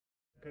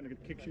kind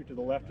of kicks you to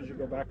the left as you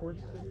go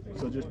backwards.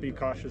 So just be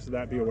cautious of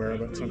that, be aware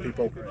of it. Some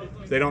people,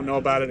 if they don't know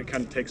about it, it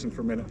kind of takes them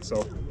for minutes.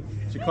 So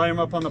as you climb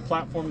up on the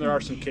platform, there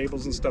are some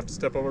cables and stuff to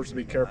step over, so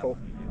be careful.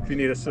 If you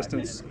need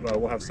assistance,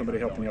 we'll have somebody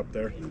helping you up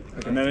there.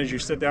 Okay. And then as you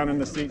sit down in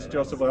the seats,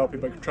 Joseph will help you,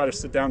 but try to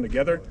sit down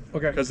together,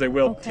 because they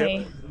will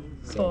tip.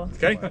 So,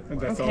 okay?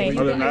 That's all.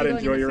 Other than that,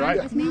 enjoy your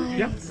ride.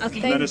 Yeah.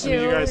 Okay. And then as soon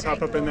as you guys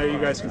hop up in there, you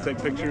guys can take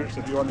pictures.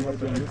 If you want to go up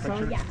there and take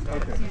pictures. Yeah.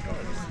 Okay.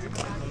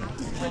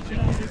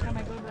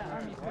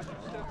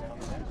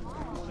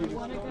 Do you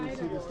want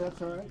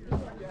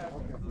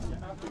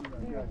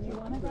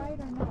to guide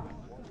or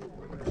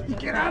not?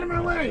 Get out of my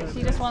way!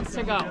 She just wants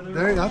to go.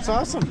 There, that's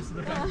awesome.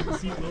 The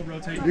seat will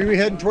rotate. You're gonna be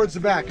heading towards the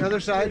back. Other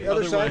side,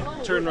 other side.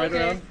 Way. Turn right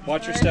around.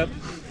 Watch your step.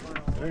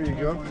 There you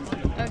go.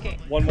 Okay.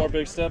 One more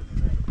big step.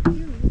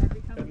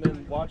 And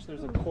then watch,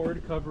 there's a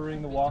cord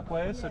covering the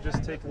walkway, so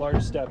just take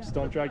large steps.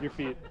 Don't drag your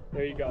feet.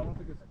 There you go.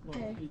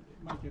 Okay.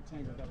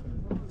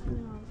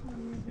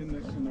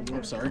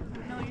 I'm sorry.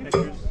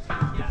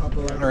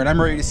 All right,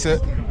 I'm ready to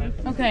sit.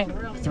 Okay.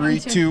 3,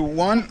 2,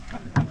 1.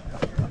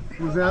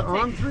 Was that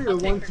on 3 or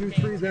 1, 2,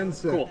 3, then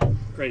sit? Cool.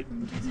 Great.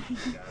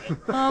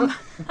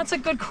 That's a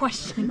good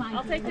question.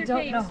 I'll take your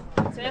case.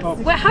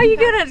 Well, how are you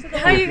gonna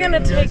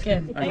take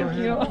it? Thank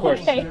you.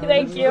 Okay,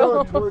 thank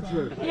you.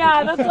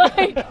 Yeah, that's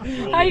like,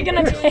 how are you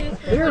gonna take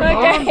it?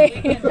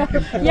 Okay.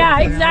 Yeah,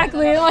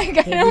 exactly. Like,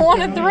 I don't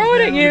want to throw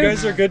it at you. You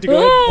guys are good to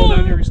go. Pull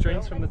down your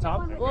restraints from the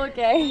top.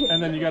 Okay.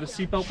 And then you got a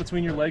seatbelt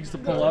between your legs to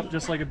pull up,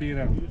 just like a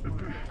B&M.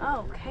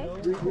 Oh, okay.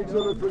 Reach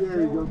over for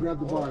there you go.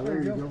 Grab the bar.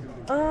 There you go.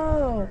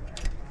 Oh.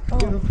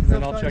 And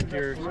then I'll check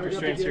your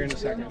restraints here in a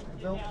second.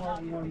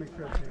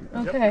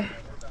 Okay.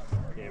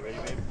 Okay, ready,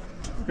 babe?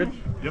 Good?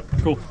 Yep,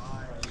 cool.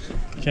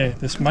 Okay,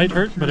 this might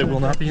hurt, but it will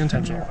not be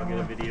intentional. I'll get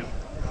a video.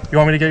 You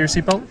want me to get your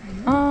seatbelt?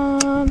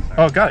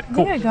 Oh, got it.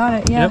 Cool. Yeah, I got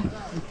it. Yeah. Yep.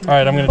 All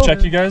right, I'm going to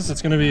check you guys.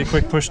 It's going to be a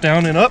quick push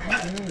down and up.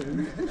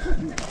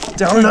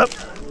 Down and up.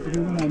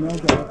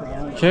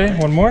 Okay,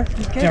 one more.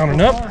 Okay. Down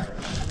and up.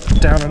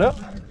 Down and up.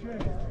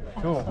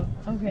 Cool.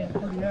 Okay.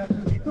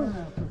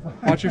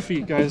 Watch your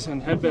feet, guys,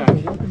 and head back. Yeah,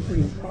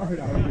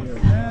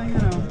 you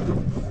know.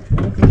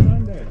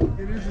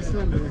 It is a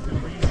Sunday.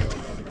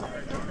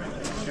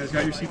 You guys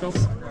got your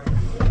seatbelts?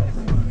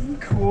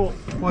 Cool.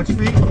 Watch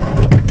feet.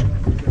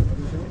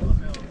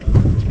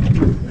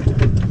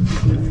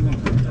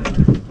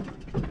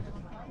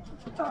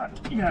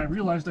 Yeah, I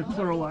realized I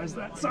pluralized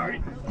that.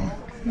 Sorry.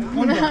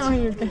 No,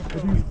 you're good.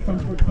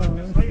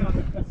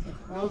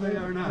 Oh, they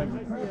are not.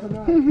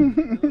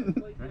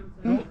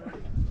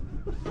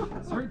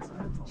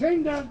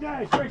 Chain down,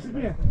 guys. Strikes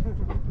again.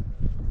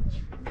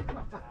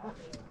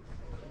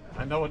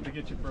 I know what to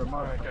get you for a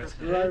mark, guys.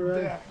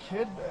 Right.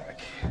 Head back.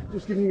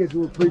 Just giving you guys a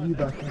little preview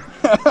back there.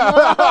 That's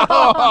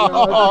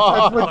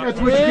what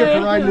you get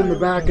for riding in the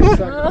back and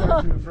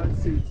sacrificing the front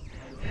seats.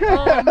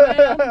 Oh,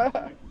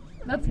 man.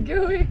 That's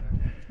gooey.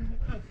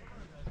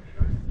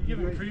 You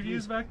giving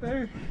previews back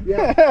there?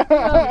 Yeah.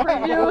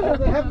 Preview.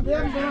 They haven't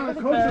been on a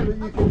coaster that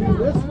you can do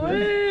this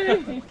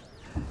with.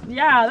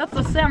 Yeah, that's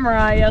a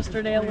Samurai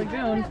yesterday at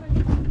Lagoon.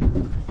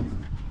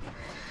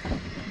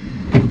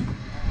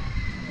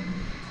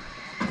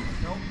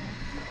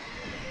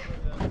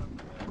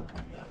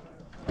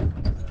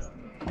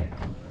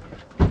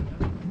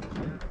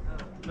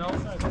 Nope.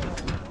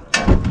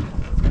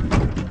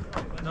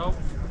 Nope.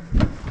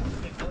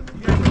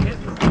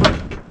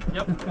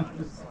 Yep.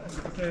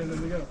 Okay, and then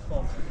we got a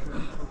false.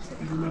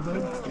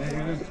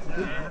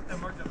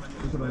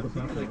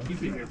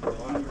 Keep it here for a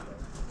while.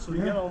 So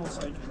you get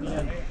almost like the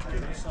end. You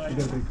got a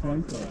big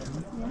crank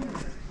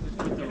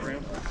with the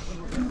ramp.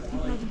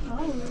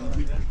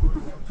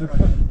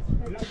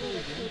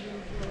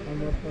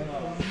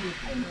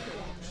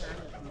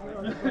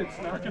 It's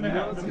not gonna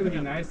happen. It's gonna be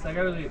nice. I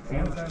gotta leave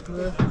pants after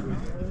this.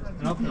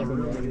 I'll feel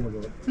really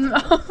good. No.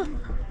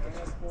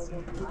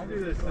 I do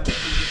this.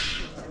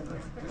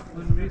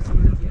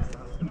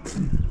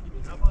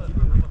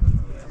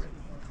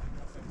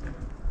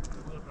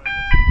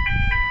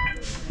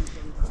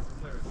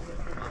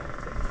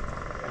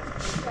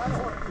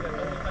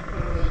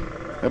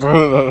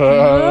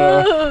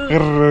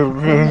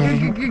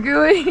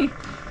 Gooey.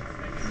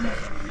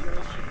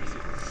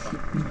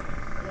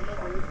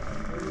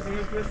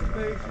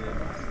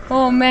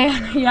 Oh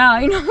man, yeah,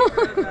 I know.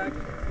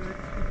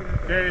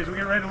 Okay, as we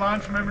get ready to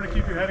launch, remember to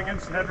keep your head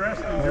against the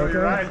headrest and enjoy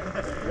your ride.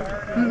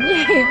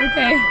 Yay,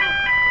 okay.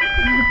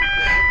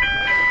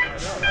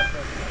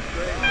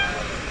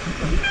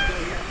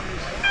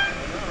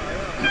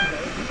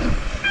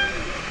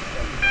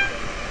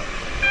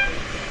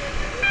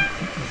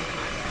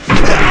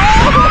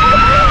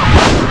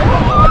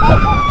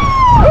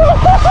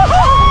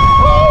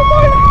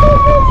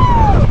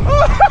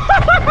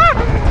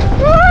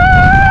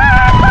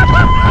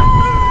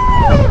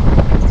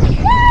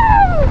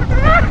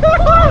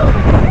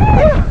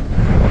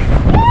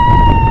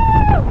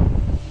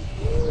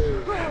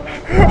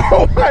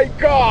 Oh my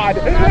God!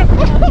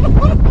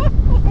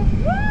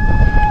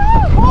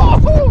 Oh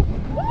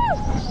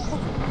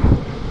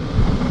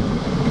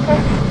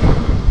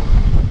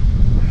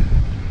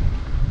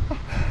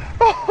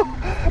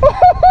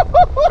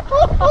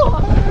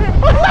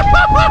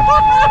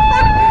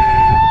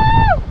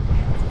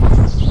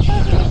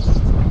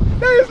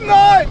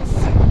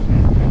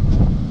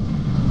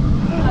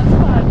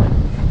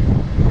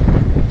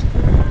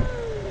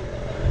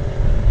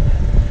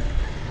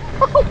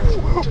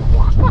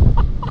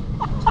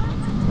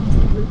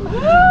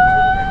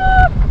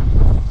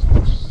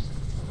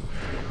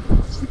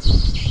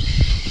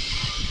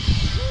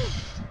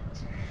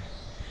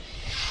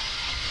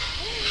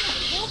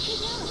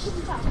I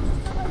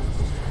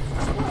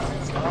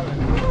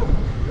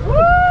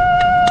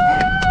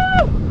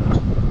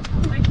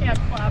can't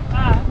clap.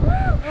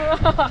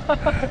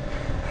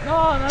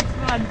 Oh, that's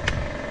fun.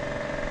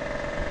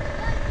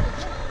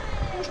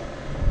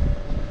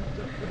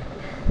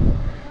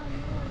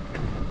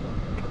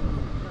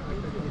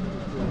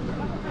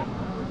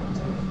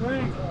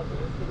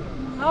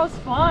 That was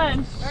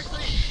fun.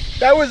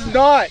 That was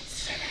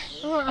nuts.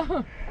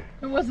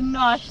 It was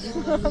nuts.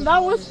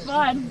 That was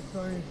fun.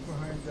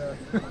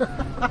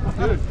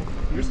 Dude,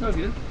 you're so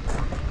good.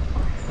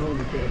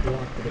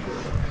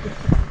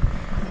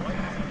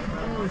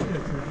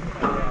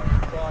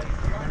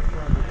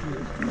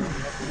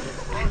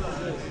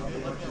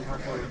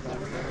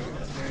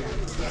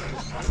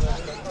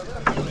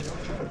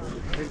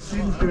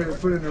 Steven's going to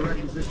put in a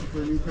requisition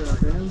for a new pair of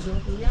hands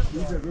after this.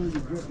 These are really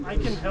good. I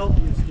can help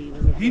you,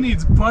 Steven. He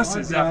needs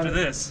buses after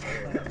this.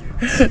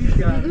 He's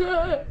got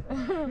it.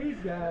 He's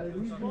got it.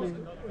 He's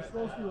been, we're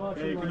supposed to be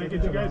watching. Hey, can I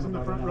get you guys in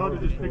the front row to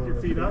just pick your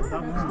feet up?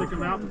 Stick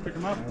them out and pick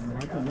them up.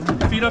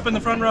 Feet up in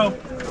the front row.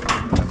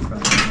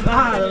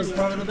 Ah, that was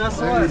probably the best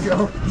There one. you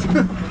go.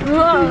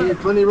 You need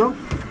plenty of room?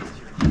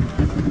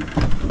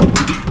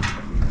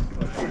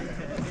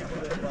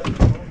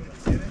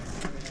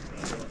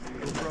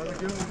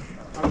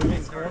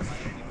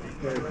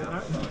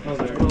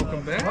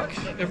 Welcome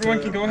back. Everyone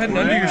can go ahead and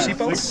undo your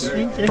seatbelts.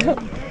 Thank you.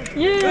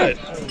 Yeah. Good.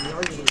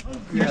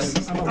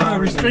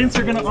 Restraints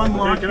are going to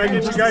unlock. Can I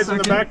get you guys in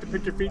the back to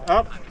pick your feet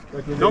up?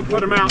 Don't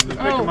put them out, just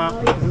pick them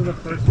up.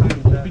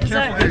 Be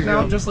careful getting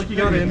out just like you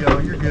got in.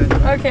 You're good.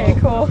 Okay,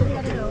 cool.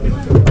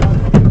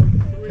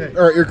 Okay.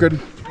 All right, you're good.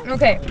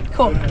 Okay,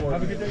 cool.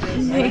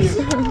 Thanks.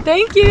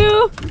 Thank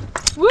you.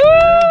 Woo!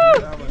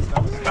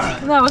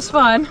 That was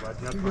fun.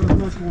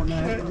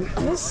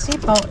 This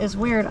seatbelt is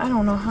weird. I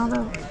don't know how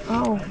to.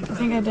 Oh, I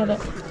think I did it.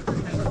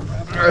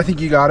 I think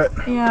you got it.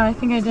 Yeah, I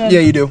think I did. Yeah,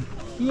 you do.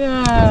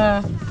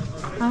 Yeah,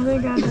 I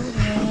think I did it.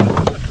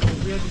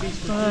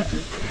 But,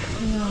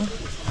 yeah.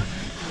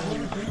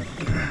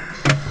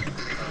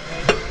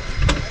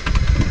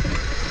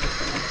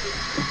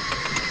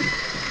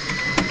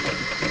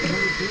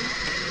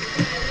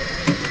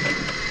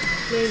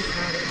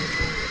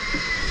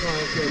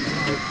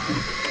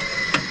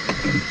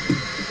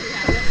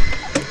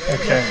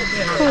 Okay.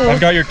 Cool. I've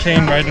got your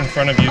cane right in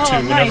front of you too,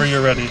 Oh, whenever nice.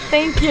 you're ready.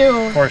 Thank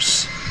you. Of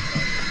course.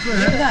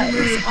 That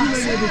is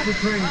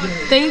awesome.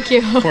 Thank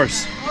you. Of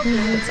course.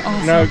 That's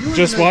awesome. Now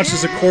just watch,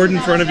 there's a cord in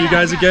front of you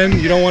guys again.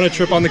 You don't want to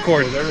trip on the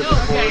cord.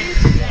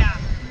 Okay.